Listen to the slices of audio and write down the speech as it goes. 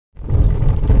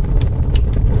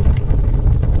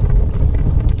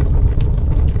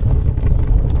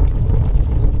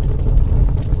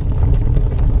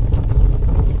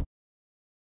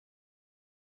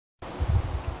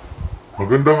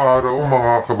Magandang araw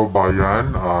mga kababayan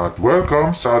at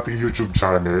welcome sa ating YouTube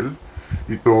channel.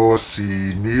 Ito si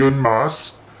Neon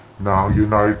Mask ng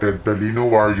United Talino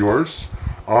Warriors.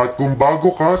 At kung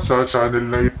bago ka sa channel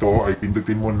na ito ay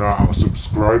pindutin mo na ang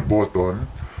subscribe button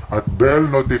at bell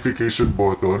notification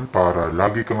button para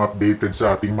lagi kang updated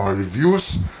sa ating mga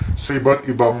reviews sa iba't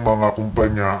ibang mga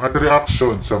kumpanya at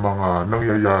reaction sa mga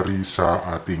nangyayari sa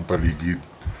ating paligid.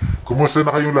 Kumusta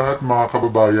na kayong lahat mga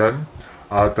kababayan?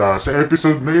 At sa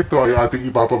episode na ito ay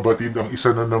ating ipapabatid ang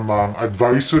isa na namang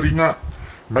advisory nga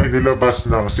na inilabas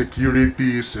ng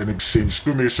Securities and Exchange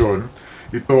Commission.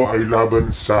 Ito ay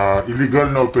laban sa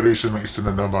illegal na operation ng isa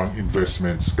na namang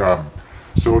investment scam.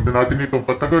 So huwag na natin itong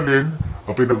patagalin.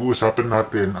 Ang pinag-uusapan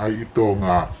natin ay itong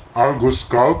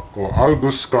Algoscalp o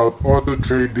Algoscalp Auto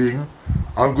Trading,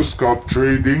 Algoscalp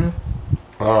Trading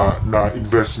na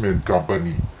investment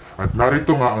company. At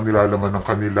narito nga ang nilalaman ng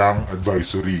kanilang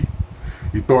advisory.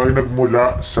 Ito ay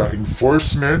nagmula sa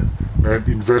Enforcement and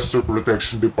Investor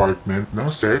Protection Department ng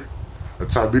SEC.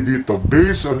 At sabi dito,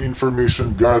 based on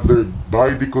information gathered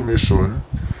by the Commission,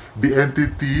 the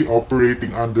entity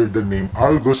operating under the name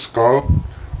Algoscalp,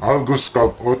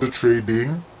 Algoscalp Auto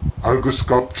Trading,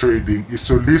 Algoscalp Trading is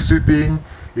soliciting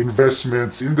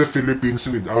investments in the Philippines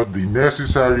without the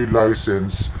necessary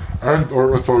license and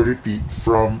or authority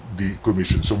from the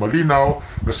Commission. So malinaw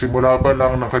na simula pa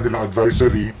lang ng kanilang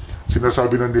advisory,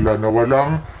 sinasabi na nila na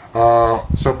walang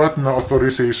sapat na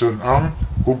authorization ang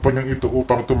kumpanyang ito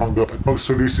upang tumanggap at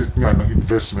mag-solicit nga ng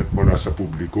investment mula sa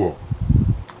publiko.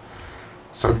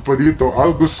 Sabi pa dito,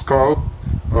 Algoscalp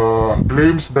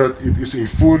claims that it is a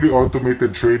fully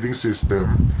automated trading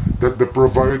system that the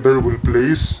provider will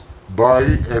place, buy,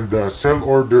 and sell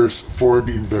orders for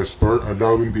the investor,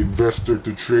 allowing the investor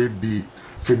to trade the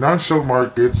financial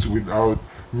markets without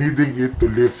needing it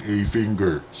to lift a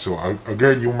finger. So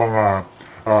again, yung mga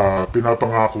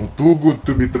pinapangakong too good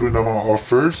to be true na mga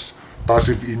offers,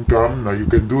 passive income na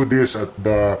you can do this at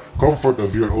the comfort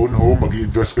of your own home,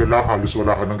 mag-i-invest ka lang, halos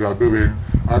wala ka nang gagawin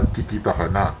at kikita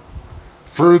ka na.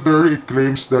 Further, it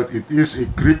claims that it is a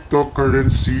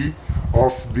cryptocurrency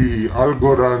of the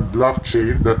Algorand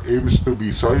blockchain that aims to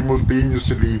be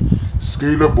simultaneously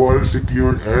scalable,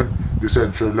 secure, and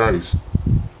decentralized.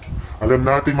 Alam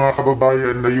natin mga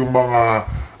kababayan na yung mga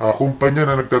kumpanya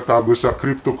na nagtatago sa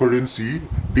cryptocurrency,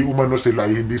 di umano sila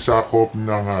ay hindi sakop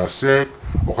ng SEC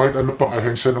o kahit ano pang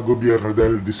ahensya ng gobyerno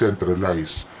dahil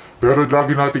decentralized. Pero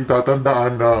lagi nating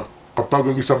tatandaan na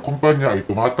kapag ang isang kumpanya ay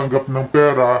tumatanggap ng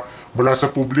pera mula sa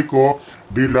publiko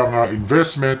bilang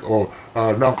investment o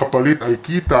na ang kapalit ay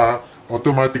kita,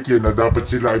 automatic yan na dapat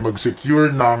sila ay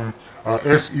mag-secure ng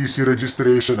SEC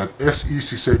registration at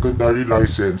SEC secondary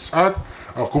license at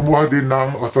kumuha din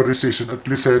ng authorization at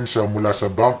lisensya mula sa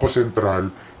Bangko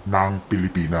Sentral ng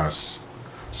Pilipinas.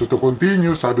 So to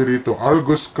continue, sabi rito,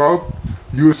 Algoscalp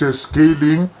uses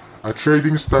scaling a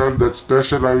trading style that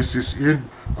specializes in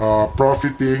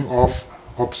profiting of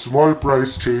small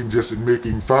price changes and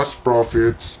making fast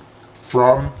profits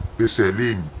from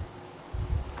reselling.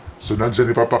 So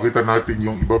nandyan ipapakita natin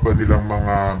yung iba pa nilang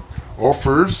mga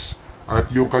offers at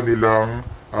yung kanilang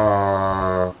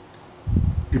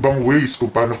ibang ways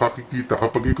kung paano kakikita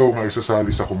kapag ikaw nga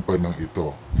isasali sa kumpanyang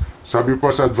ito. Sabi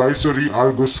pa sa advisory,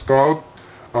 Algoscalp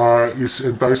is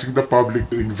enticing the public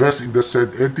to invest in the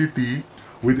said entity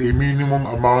with a minimum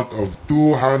amount of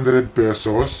 200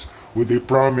 pesos with a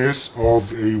promise of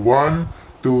a 1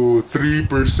 to 3%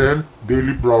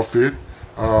 daily profit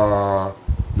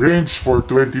range for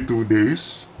 22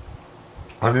 days.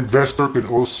 An investor can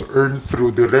also earn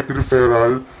through direct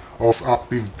referral of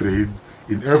active trade.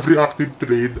 In every active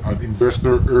trade, an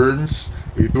investor earns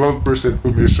a 12%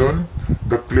 commission.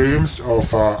 The claims of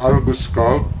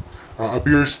Algoscalp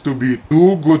appears to be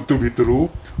too good to be true,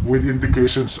 with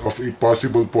indications of a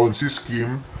possible Ponzi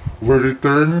scheme where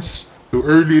returns to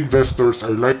early investors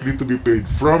are likely to be paid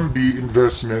from the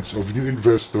investments of new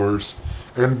investors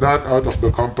and not out of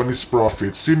the company's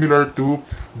profits, similar to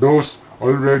those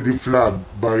already flagged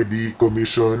by the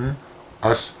Commission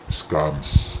as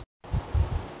scams.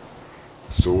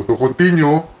 So to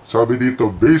continue, sabi dito,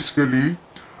 basically,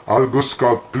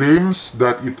 Algoscalp claims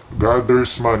that it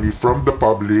gathers money from the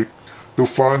public to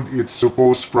fund its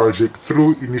supposed project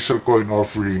through initial coin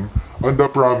offering on the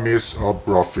promise of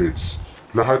profits.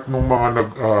 Lahat ng mga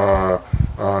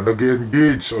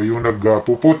nag-engage o yung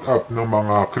nag-put up ng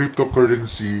mga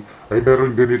cryptocurrency ay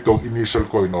meron ganitong initial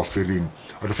coin offering.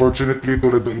 Unfortunately,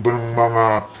 tulad ng ibang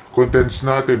mga contents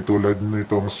natin, tulad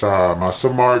nitong sa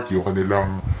Masamart, yung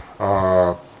kanilang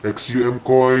XUM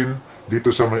coin, dito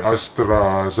sa may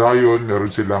Astra Zion, meron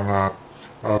silang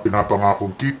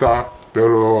pinapangakong kita.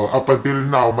 Pero up until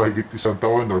now, mahigit isang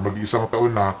taon or mag-isang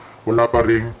taon na, wala pa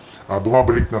ring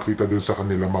bumabalik na kita dun sa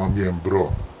kanilang mga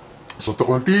miyembro. So to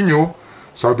continue,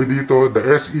 sabi dito, the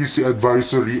SEC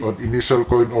Advisory on Initial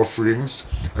Coin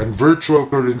Offerings and Virtual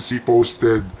Currency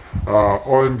posted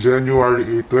on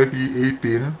January 8,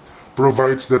 2018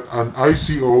 provides that an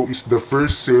ICO is the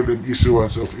first sale and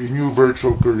issuance of a new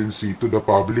virtual currency to the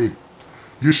public,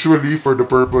 usually for the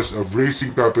purpose of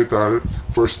raising capital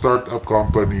for startup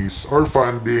companies or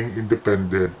funding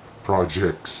independent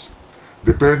projects.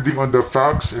 Depending on the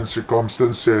facts and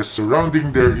circumstances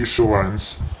surrounding their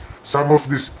issuance, some of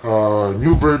these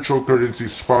new virtual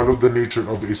currencies follow the nature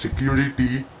of a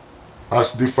security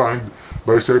as defined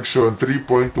by Section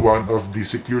 3.1 of the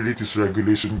Securities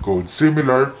Regulation Code,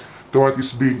 similar to what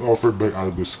is being offered by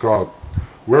Algoscalp,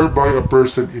 whereby a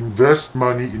person invests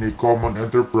money in a common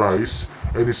enterprise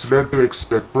and is led to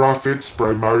expect profits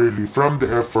primarily from the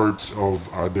efforts of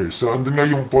others. So, andun nga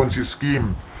yung Ponzi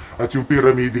scheme at yung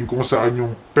pyramiding kung saan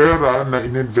yung pera na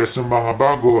ininvest ng mga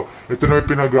bago, ito na yung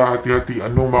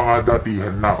pinaghahati-hatian ng mga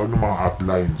datihan na o ng mga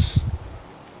uplines.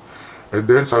 And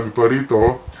then, sabi pa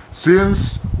rito,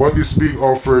 since what is being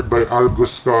offered by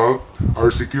Algoscalp are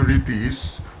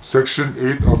securities, Section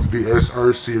 8 of the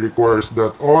SRC requires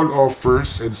that all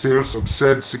offers and sales of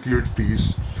said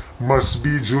securities must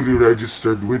be duly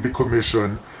registered with the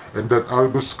Commission and that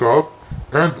Algoscalp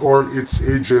and or its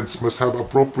agents must have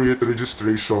appropriate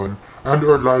registration and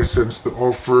or license to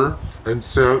offer and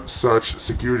sell such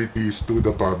securities to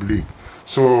the public.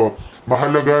 So,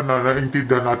 mahalaga na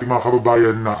naintindihan natin mga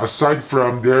kababayan na aside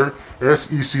from their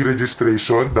SEC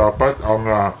registration, dapat ang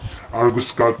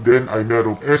Algoscalp din ay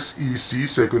merong SEC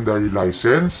secondary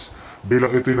license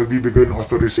bilang ito'y nagbibigay ng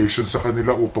authorization sa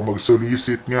kanila upang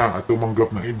mag-solicit nga at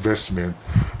tumanggap ng investment.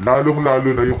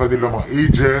 Lalong-lalo na yung kanilang mga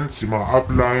agents, yung mga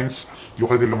uplines, yung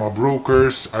kanilang mga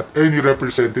brokers, at any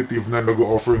representative na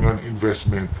nag-offer ng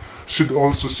investment should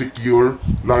also secure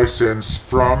license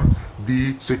from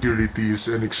the Securities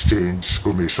and Exchange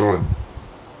Commission.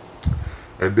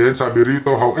 And then sabi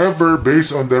rito, however,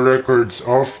 based on the records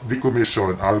of the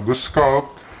Commission, Algoscalp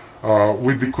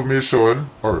with the Commission,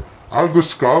 or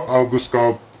Algoscalp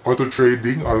Auto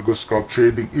Trading, Algoscalp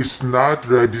Trading is not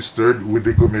registered with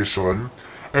the Commission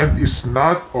and is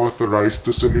not authorized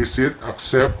to solicit,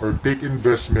 accept, or take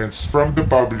investments from the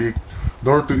public,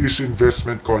 nor to issue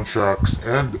investment contracts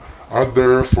and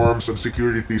other forms of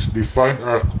securities defined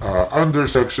under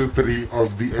Section 3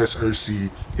 of the SRC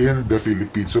in the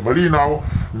Philippines. So malinaw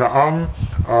na ang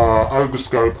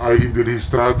Algoscalp ay hindi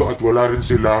rehistrado at wala rin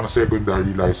silang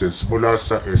secondary license mula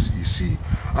sa SEC.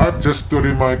 At just to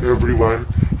remind everyone,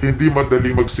 hindi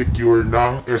madali mag-secure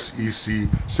ng SEC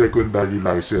secondary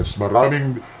license.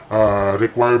 Maraming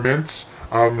requirements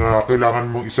ang kailangan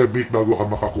mong isubmit bago ka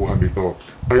makakuha nito.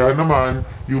 Kaya naman,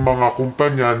 yung mga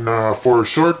kumpanya na for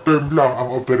short term lang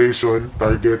ang operation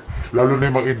target, lalo na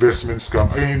yung mga investment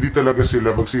scam, ay hindi talaga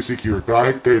sila magsisecure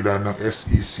kahit kailan ng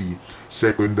SEC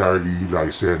secondary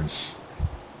license.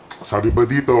 Sabi pa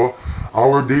dito,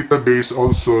 our database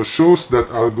also shows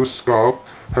that Algoscalp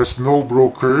has no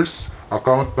brokers,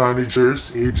 account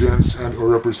managers, agents, and or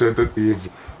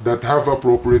representative that have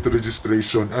appropriate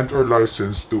registration and or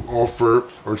license to offer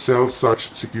or sell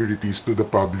such securities to the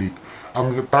public.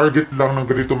 Ang target lang ng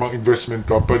ganito mga investment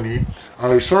company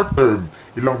ay short term,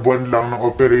 ilang buwan lang ng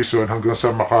operation hanggang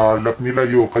sa makalap nila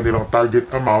yung kanilang target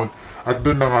amount at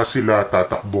doon na nga sila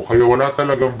tatakbo. Kaya wala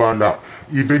talagang balak.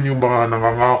 Even yung mga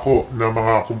nangangako na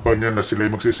mga kumpanya na sila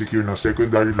ay magsisecure ng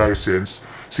secondary license,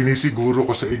 sinisiguro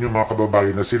ko sa inyo mga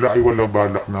kababayan na sila ay walang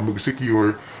balak na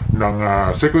mag-secure ng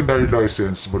secondary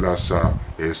license mula sa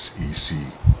SEC.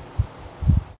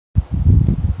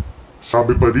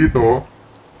 Sabi pa dito,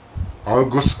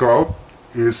 Algoscalp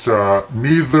is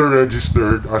neither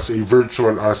registered as a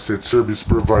virtual asset service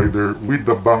provider with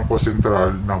the Bangko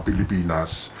Sentral ng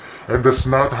Pilipinas and does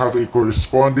not have a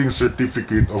corresponding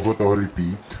certificate of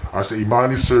authority as a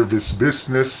money service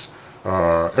business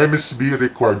MSB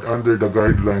required under the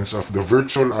guidelines of the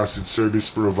Virtual Asset Service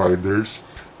Providers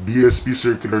BSP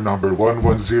Circular Number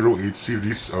 1108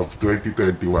 Series of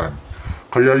 2021.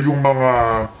 Kaya yung mga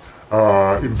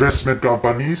investment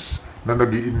companies na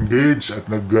nag-i-engage at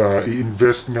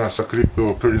nag-i-invest nga sa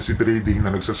cryptocurrency trading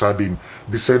na nagsasabing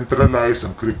decentralized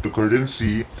ang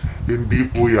cryptocurrency, hindi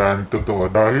po yan totoo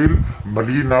dahil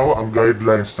malinaw ang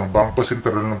guidelines ng Bangko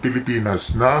Sentral ng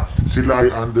Pilipinas na sila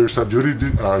ay under sa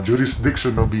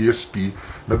jurisdiction ng BSP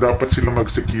na dapat sila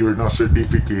mag-secure ng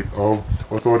Certificate of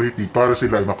Authority para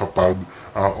sila ay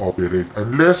makapag-operate.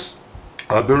 Unless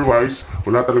Otherwise,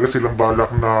 wala talaga silang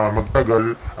balak na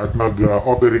magtagal at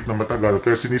mag-operate na matagal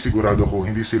kaya sinisigurado ko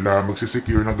hindi sila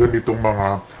magsisecure ng ganitong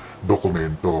mga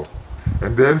dokumento.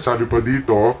 And then, sabi pa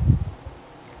dito,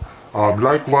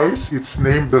 likewise, its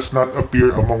name does not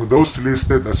appear among those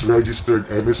listed as registered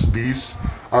MSBs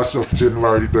as of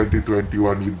January 2021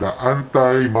 with the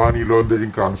Anti-Money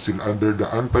Laundering Council under the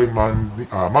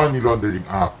Anti-Money Laundering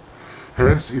Act.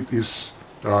 Hence, it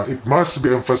must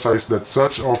be emphasized that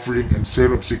such offering and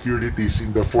sale of securities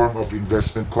in the form of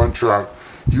investment contract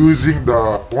using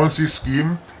the Ponzi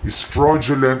scheme is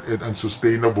fraudulent and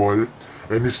unsustainable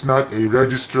and is not a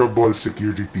registrable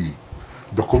security.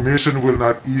 The Commission will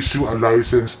not issue a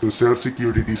license to sell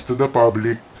securities to the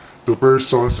public, to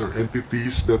persons or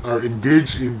entities that are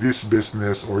engaged in this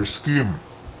business or scheme.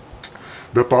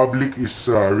 The public is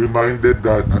reminded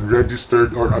that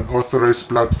unregistered or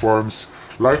unauthorized platforms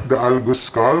like the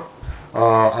Algoscalp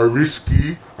are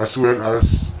risky as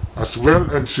well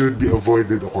and should be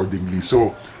avoided accordingly.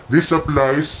 So, this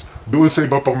applies doon sa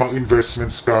iba pang mga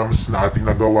investment scams na ating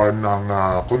nagawa ng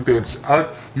contents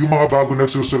at yung mga bago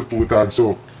nagsusulputan.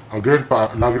 So, again,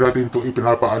 lagi natin itong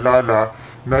ipinapaalala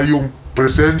na yung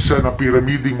presensya ng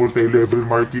pyramiding multi-level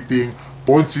marketing,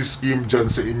 Ponzi scheme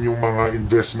dyan sa inyong mga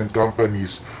investment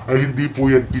companies ay hindi po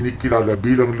yan kinikilala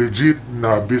bilang legit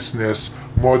na business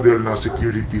model ng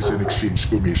Securities and Exchange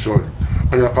Commission.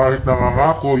 Kaya kahit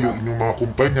nangangako yung inyong mga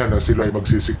kumpanya na sila ay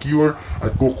magsisecure at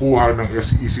kukuha ng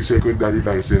SEC secondary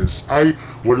license ay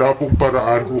wala pong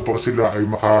paraan upang sila ay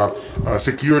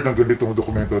maka-secure ng ganitong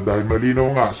dokumento dahil malinaw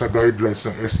nga sa guidelines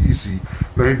ng SEC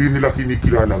na hindi nila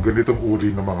kinikilala ganitong uri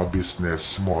ng mga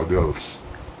business models.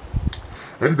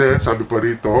 And then, sabi pa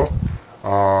rito,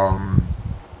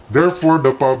 therefore,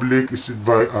 the public is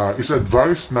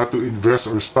advised not to invest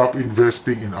or stop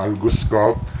investing in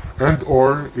Algoscalp and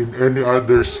or in any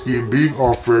other scheme being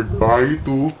offered by it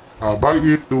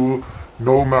to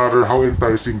no matter how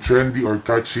enticing, trendy, or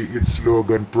catchy its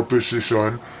slogan,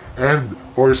 proposition, and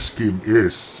or scheme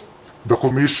is. The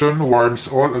Commission warns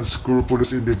all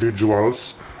unscrupulous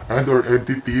individuals and or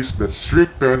entities that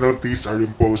strict penalties are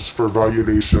imposed for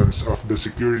violations of the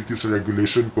Securities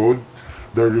Regulation Code,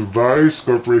 the Revised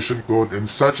Corporation Code, and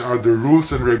such other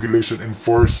rules and regulations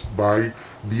enforced by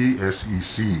the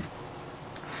SEC.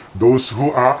 Those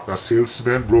who act as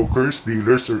salesmen, brokers,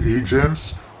 dealers, or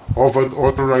agents of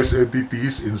unauthorized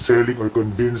entities in selling or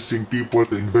convincing people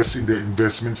to invest in their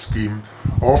investment scheme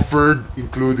offered,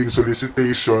 including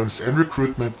solicitations and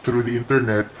recruitment through the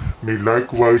internet, may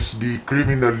likewise be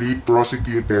criminally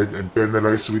prosecuted and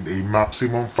penalized with a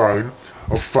maximum fine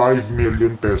of 5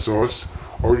 million pesos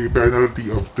or a penalty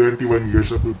of 21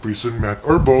 years of imprisonment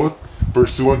or both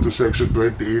pursuant to Section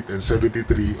 28 and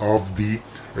 73 of the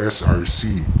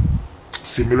SRC.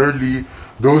 Similarly,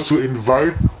 those who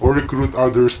invite or recruit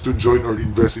others to join or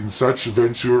invest in such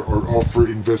venture or offer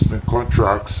investment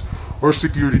contracts or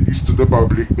securities to the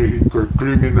public may incur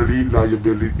criminally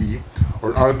liability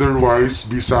or otherwise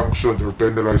be sanctioned or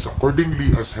penalized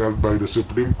accordingly as held by the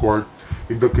Supreme Court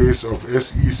in the case of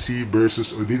SEC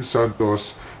versus Odin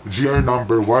Santos, GR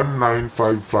number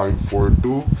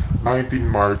 195542, 19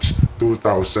 March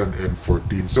 2014.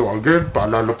 So again,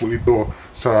 paalala po ito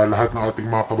sa lahat ng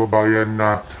ating mga kababayan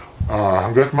na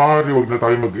hanggat maaari huwag na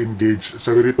tayo mag-engage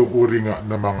sa ganitong uri nga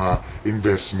ng mga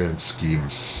investment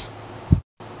schemes.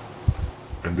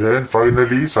 And then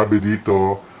finally, sabi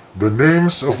dito, the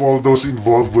names of all those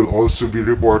involved will also be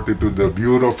reported to the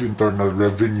Bureau of Internal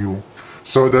Revenue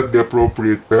so that the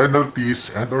appropriate penalties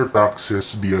and or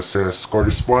taxes be assessed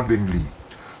correspondingly.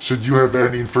 Should you have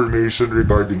any information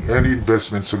regarding any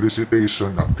investment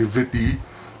solicitation activity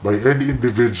by any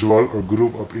individual or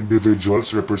group of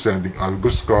individuals representing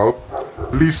Algoscalp,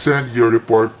 please send your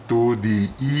report to the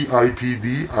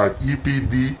EIPD at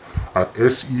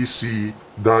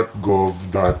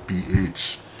epd@sec.gov.ph.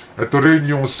 Ito rin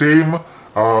yung same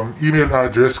email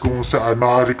address kung saan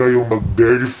maaari kayong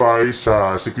mag-verify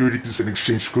sa Securities and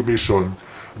Exchange Commission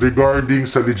regarding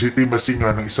sa legitimacy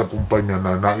nga ng isang kumpanya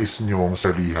na nais nyong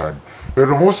salihan.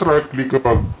 Pero most likely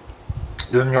kapag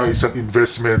yan nga isang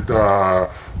investment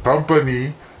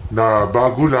company na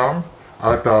bago lang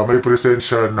at may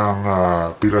presensya ng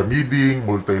pyramiding,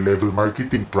 multi-level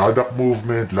marketing, product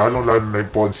movement, lalong-lalo na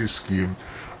yung Ponzi scheme,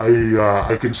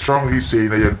 I can strongly say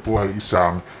na yan po ay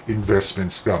isang investment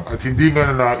scam. At hindi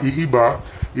nga na naiiba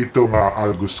itong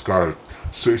Algoscalp.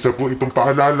 So isa po itong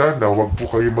paalala na huwag po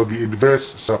kayo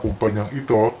mag-i-invest sa kumpanyang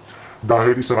ito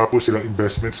dahil isa nga po silang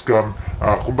investment scam.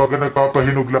 Kumbaga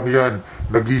nagpapahinog lang yan,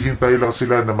 naghihintay lang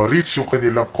sila na ma-reach yung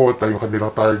kanilang quota, yung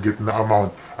kanilang target na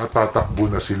amount at tatakbo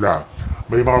na sila.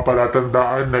 May mga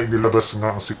palatandaan na inilabas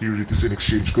nga ang Securities and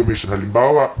Exchange Commission.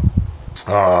 Halimbawa,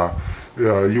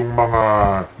 yung mga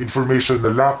information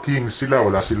na lacking sila,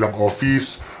 wala silang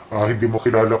office, hindi mo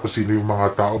kilala kung sino yung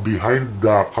mga tao behind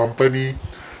the company.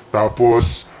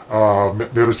 Tapos,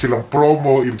 meron silang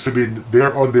promo, ibig sabihin,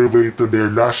 they're on their way to their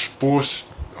last push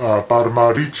para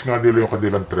ma-reach nga nila yung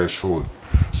kanilang threshold.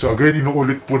 So again,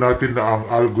 inuulit po natin na ang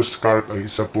Algoscalp ay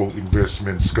isa pong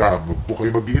investment scam. Huwag po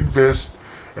kayo mag-invest,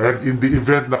 and in the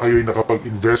event na kayo'y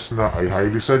nakapag-invest na, I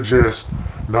highly suggest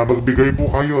na magbigay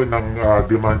po kayo ng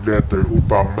demand letter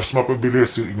upang mas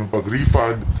mapabilis yung inyong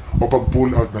pag-refund o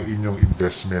pag-pull out ng inyong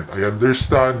investment. I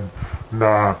understand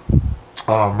na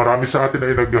marami sa atin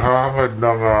ay naghahangad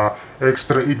ng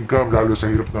extra income lalo sa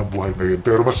hirap ng buhay ngayon.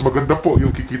 Pero mas maganda po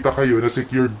yung kikita kayo na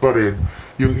secured pa rin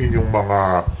yung inyong mga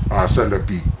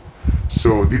salapi.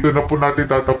 So, dito na po natin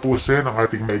tatapusin ang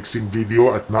ating maiksing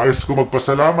video at nais ko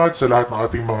magpasalamat sa lahat ng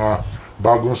ating mga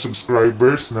bagong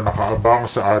subscribers na nakaabang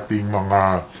sa ating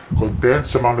mga content,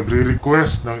 sa mga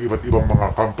nagre-request ng iba't ibang mga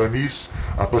companies.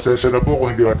 Pasensya na po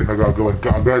kung hindi natin nagagawan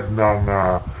kaagad ng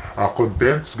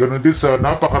contents. Ganon din sa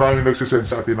napakaraming nagsisend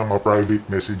sa atin ng mga private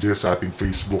messages sa ating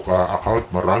Facebook account.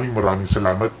 Maraming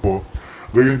salamat po.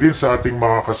 Gayon din sa ating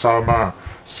mga kasama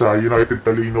sa United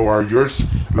Talino Warriors,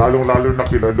 lalong-lalo na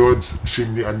kila Lods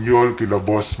Shimni Anyol, kila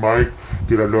Boss Mike,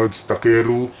 kila Lods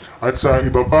Takeru, at sa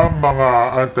iba pang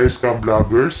mga anti-scam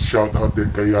vloggers. Shout out din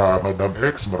kay Madam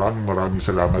X. Maraming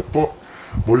salamat po.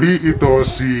 Muli ito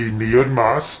si Neon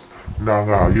Mask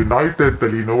ng United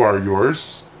Talino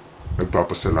Warriors.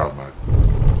 Nagpapasalamat.